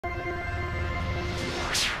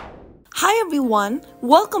Hi everyone,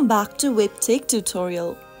 welcome back to Webtech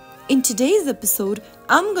Tutorial. In today's episode,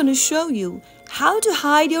 I'm going to show you how to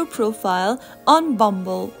hide your profile on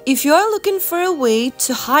Bumble. If you're looking for a way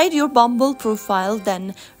to hide your Bumble profile,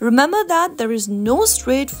 then remember that there is no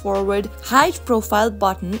straightforward hide profile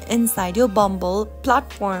button inside your Bumble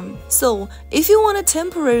platform. So, if you want to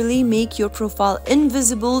temporarily make your profile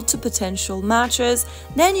invisible to potential matches,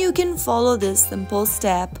 then you can follow this simple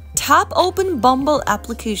step. Tap Open Bumble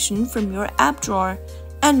application from your app drawer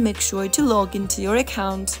and make sure to log into your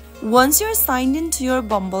account. Once you're signed into your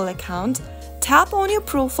Bumble account, tap on your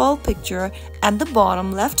profile picture at the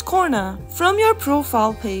bottom left corner. From your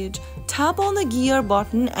profile page, tap on the gear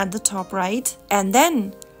button at the top right and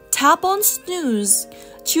then tap on snooze.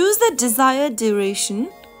 Choose the desired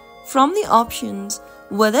duration from the options,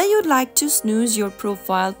 whether you'd like to snooze your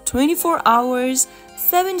profile 24 hours,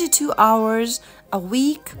 72 hours, a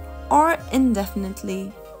week, or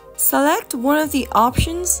indefinitely. Select one of the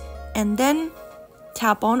options and then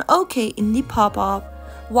tap on OK in the pop-up.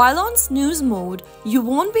 While on snooze mode, you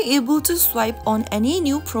won't be able to swipe on any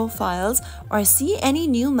new profiles or see any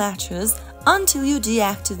new matches until you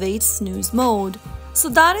deactivate snooze mode. So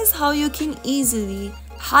that is how you can easily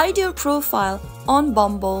hide your profile on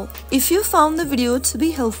Bumble. If you found the video to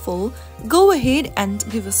be helpful, go ahead and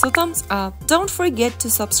give us a thumbs up. Don't forget to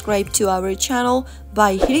subscribe to our channel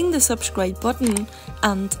by hitting the subscribe button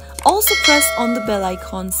and also press on the bell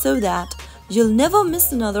icon so that you'll never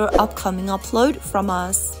miss another upcoming upload from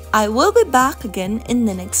us. I will be back again in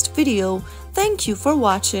the next video. Thank you for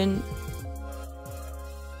watching.